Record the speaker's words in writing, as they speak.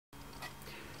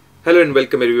Hello and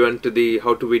welcome everyone to the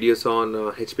how-to videos on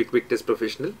HP Quick Test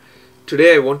Professional.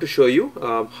 Today I want to show you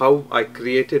how I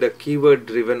created a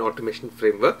keyword-driven automation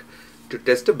framework to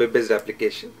test a web-based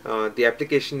application. The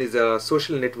application is a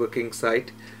social networking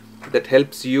site that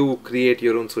helps you create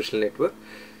your own social network.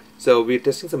 So we're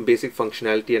testing some basic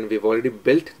functionality and we've already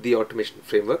built the automation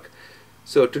framework.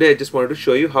 So today I just wanted to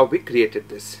show you how we created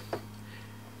this.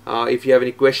 If you have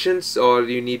any questions or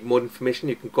you need more information,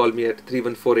 you can call me at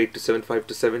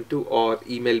 314-827-5272 or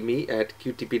email me at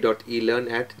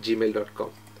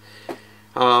qtp.elearn@gmail.com.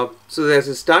 So as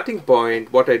a starting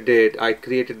point, what I did, I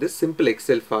created this simple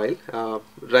Excel file,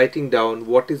 writing down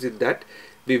what is it that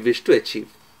we wish to achieve.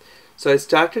 So I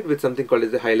started with something called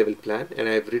as the high-level plan, and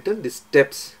I've written the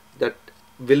steps that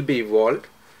will be evolved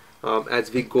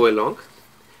as we go along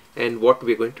and what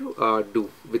we're going to do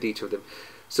with each of them.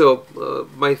 So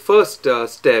my first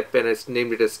step, and I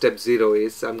named it as step 0,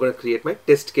 is I'm going to create my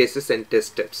test cases and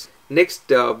test steps.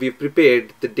 Next, we've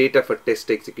prepared the data for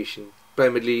test execution,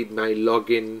 primarily my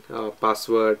login,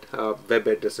 password, web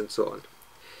address, and so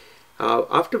on.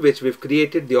 After which we've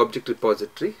created the object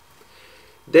repository.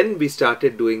 Then we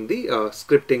started doing the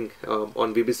scripting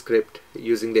on VBScript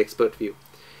using the expert view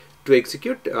to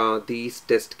execute these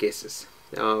test cases.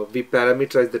 We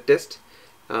parameterized the test.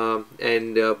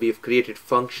 We've created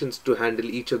functions to handle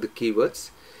each of the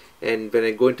keywords, and when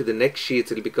I go into the next sheets,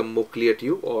 it will become more clear to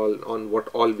you all on what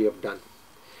all we have done.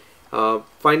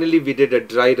 Finally, we did a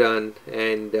dry run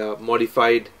and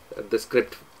modified the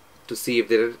script to see if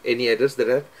there are any errors that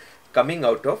are coming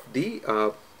out of the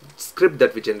script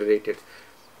that we generated.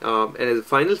 And as a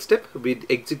final step, we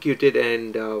executed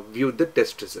and viewed the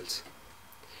test results.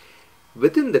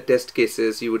 Within the test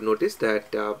cases, you would notice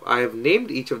that I have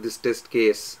named each of this test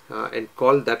case and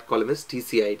called that column as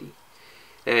TCID.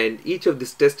 And each of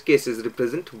these test cases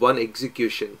represent one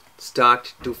execution,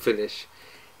 start to finish.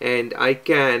 And I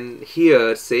can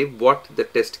here say what the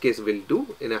test case will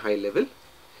do in a high level,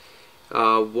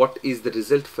 what is the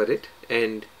result for it,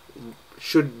 and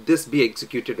should this be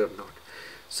executed or not.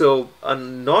 So a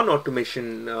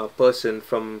non-automation person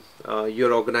from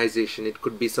your organization, it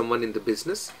could be someone in the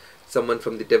business, someone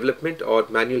from the development or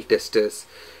manual testers,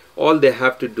 all they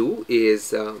have to do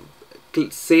is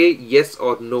say yes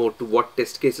or no to what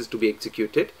test cases to be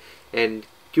executed, and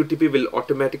QTP will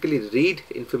automatically read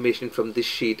information from this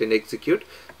sheet and execute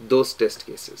those test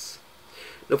cases.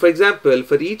 Now, for example,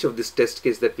 for each of this test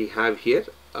case that we have here,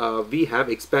 we have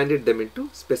expanded them into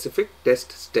specific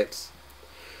test steps.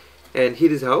 And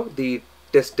here is how the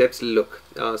test steps look.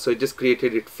 So I just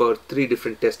created it for 3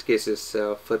 different test cases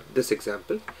for this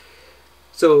example.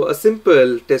 So a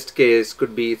simple test case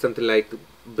could be something like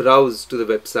browse to the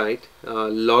website,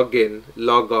 log in,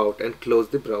 log out, and close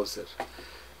the browser.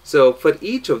 So for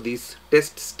each of these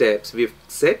test steps, we've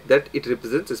said that it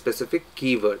represents a specific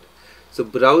keyword. So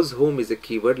browse home is a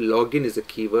keyword, login is a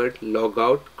keyword, log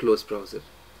out, close browser.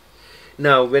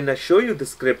 Now, when I show you the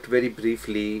script very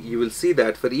briefly, you will see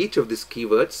that for each of these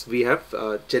keywords, we have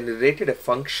generated a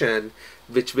function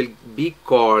which will be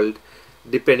called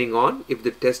depending on if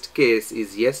the test case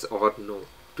is yes or no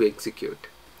to execute.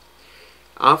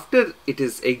 After it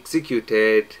is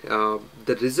executed,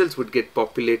 the results would get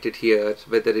populated here,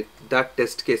 whether that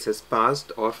test case has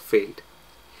passed or failed.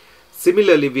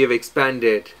 Similarly, we have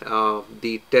expanded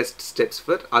the test steps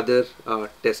for other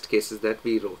test cases that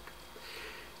we wrote.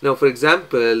 Now, for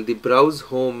example, the browse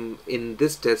home in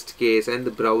this test case and the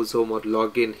browse home or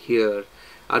login here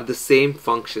are the same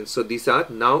functions. So these are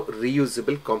now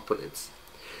reusable components.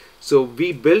 So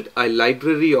we built a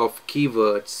library of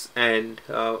keywords, and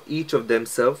each of them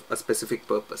serve a specific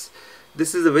purpose.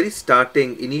 This is a very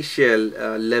starting initial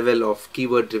level of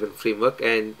keyword driven framework,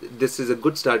 and this is a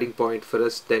good starting point for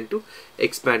us then to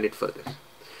expand it further.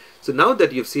 So now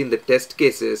that you've seen the test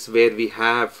cases where we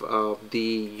have the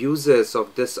users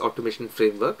of this automation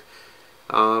framework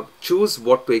choose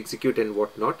what to execute and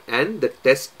what not, and the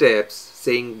test steps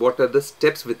saying what are the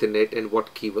steps within it and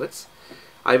what keywords,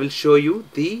 I will show you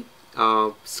the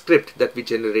script that we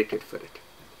generated for it.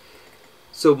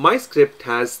 So my script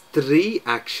has 3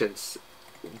 actions.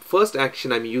 First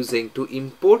action I'm using to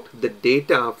import the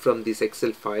data from these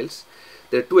Excel files.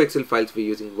 There are 2 Excel files we're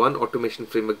using, one automation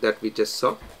framework that we just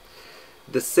saw.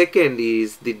 The second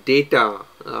is the data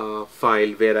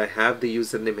file where I have the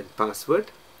username and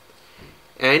password,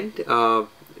 and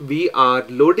we are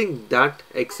loading that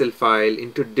Excel file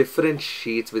into different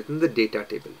sheets within the data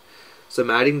table. So I'm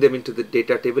adding them into the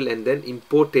data table and then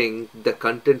importing the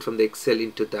content from the Excel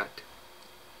into that.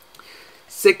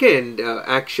 Second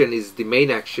action is the main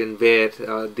action where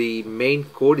the main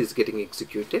code is getting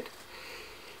executed.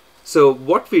 So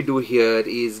what we do here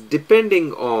is,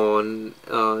 depending on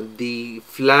the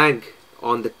flag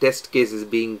on the test case is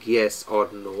being yes or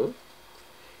no,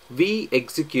 we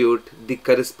execute the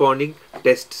corresponding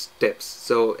test steps.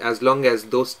 So as long as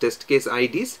those test case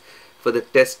IDs for the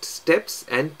test steps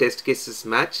and test cases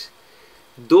match,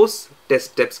 those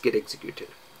test steps get executed.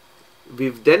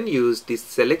 We've then used this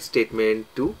select statement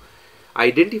to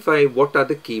identify what are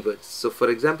the keywords. So for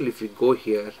example, if we go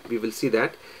here, we will see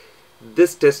that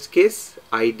this test case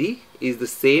ID is the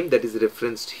same that is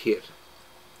referenced here,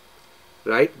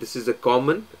 right? This is a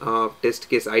common test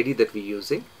case ID that we're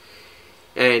using,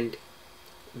 and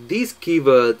these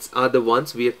keywords are the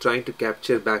ones we are trying to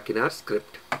capture back in our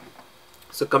script.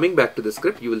 So coming back to the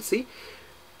script, you will see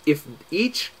if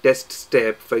each test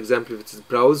step, for example, if it is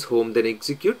browse home, then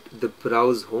execute the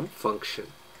browse home function.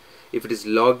 If it is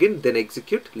login, then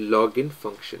execute login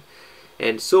function,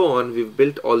 and so on. We've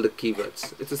built all the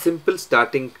keywords. It's a simple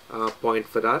starting point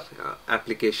for our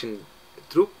application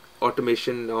through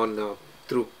automation on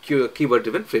through keyword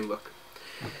driven framework.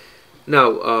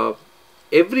 Now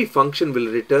every function will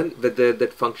return whether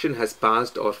that function has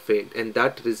passed or failed, and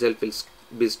that result will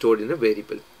be stored in a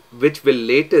variable, which will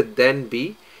later then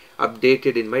be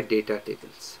updated in my data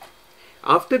tables.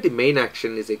 After the main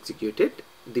action is executed,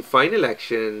 the final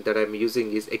action that I'm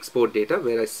using is export data,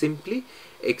 where I simply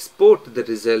export the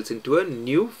results into a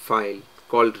new file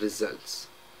called results.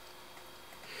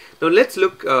 Now let's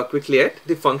look quickly at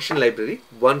the function library,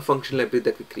 one function library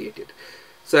that we created.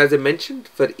 So as I mentioned,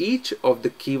 for each of the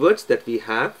keywords that we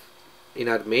have in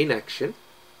our main action,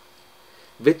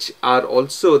 which are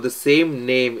also the same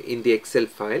name in the Excel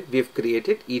file, we have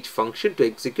created each function to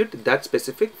execute that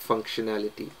specific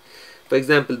functionality. For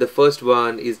example, the first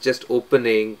one is just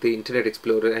opening the Internet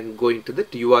Explorer and going to the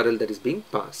URL that is being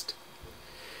passed.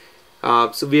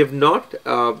 So we have not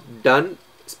done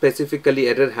specifically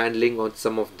error handling on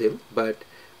some of them, but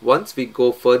once we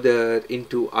go further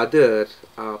into other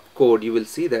code, you will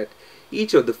see that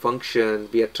each of the function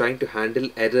we are trying to handle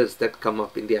errors that come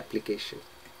up in the application.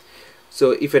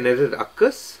 So if an error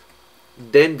occurs,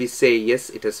 then we say yes,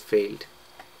 it has failed.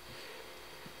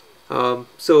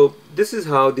 So this is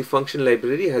how the function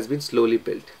library has been slowly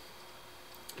built.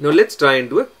 Now let's try and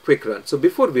do a quick run. So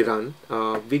before we run,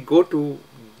 we go to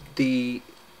the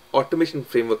automation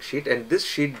framework sheet, and this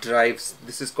sheet drives,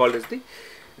 this is called as the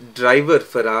driver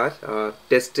for our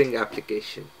testing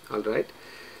application. All right,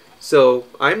 so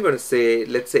I'm going to say,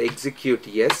 let's say execute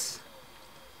yes,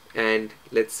 and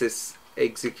let's just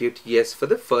execute yes for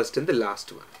the first and the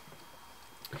last one.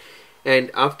 And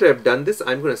after I've done this,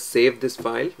 I'm going to save this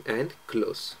file and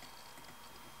close.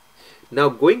 Now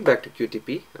going back to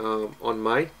QTP, on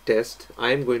my test,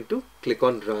 I am going to click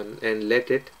on run and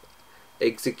let it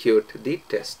execute the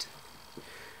test.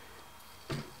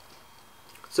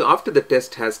 So after the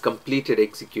test has completed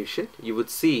execution, you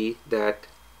would see that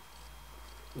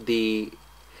the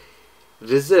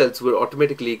results will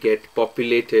automatically get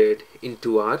populated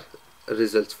into our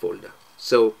results folder.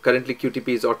 So currently QTP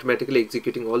is automatically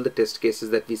executing all the test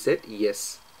cases that we said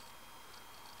yes.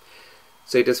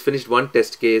 So it has finished one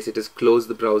test case, it has closed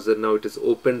the browser, now it has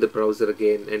opened the browser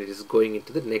again, and it is going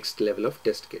into the next level of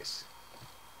test case.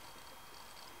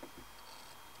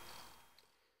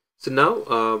 So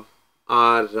now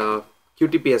our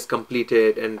QTP has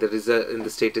completed and the result and the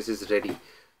status is ready.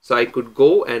 So I could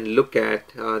go and look at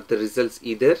the results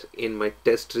either in my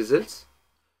test results,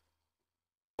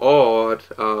 or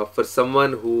for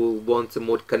someone who wants a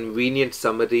more convenient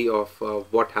summary of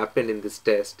what happened in this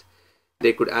test,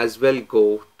 they could as well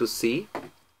go to see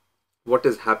what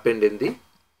has happened in the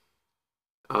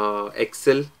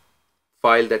Excel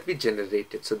file that we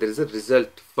generated. So there is a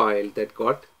result file that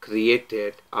got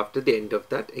created after the end of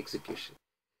that execution.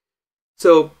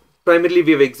 So primarily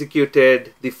we have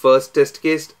executed the first test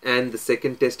case and the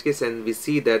second test case, and we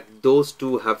see that those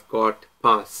two have got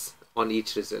pass on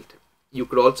each result. You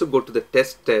could also go to the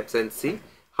test steps and see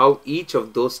how each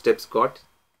of those steps got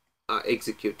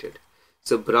executed.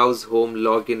 So browse home,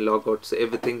 login, logout, so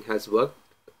everything has worked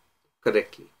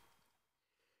correctly.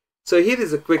 So here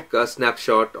is a quick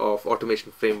snapshot of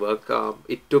automation framework.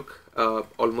 It took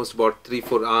almost about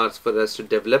 3-4 hours for us to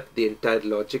develop the entire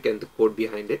logic and the code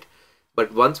behind it.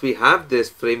 But once we have this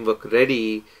framework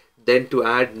ready, then to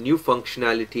add new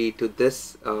functionality to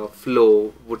this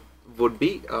flow would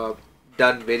be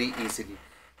done very easily,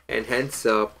 and hence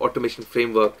automation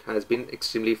framework has been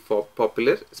extremely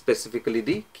popular, specifically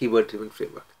the keyword driven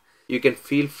framework. You can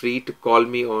feel free to call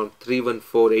me on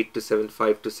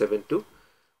 314-827-5272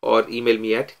 or email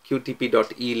me at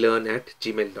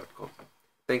qtp.elearn@gmail.com.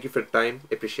 Thank you for your time.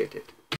 Appreciate it.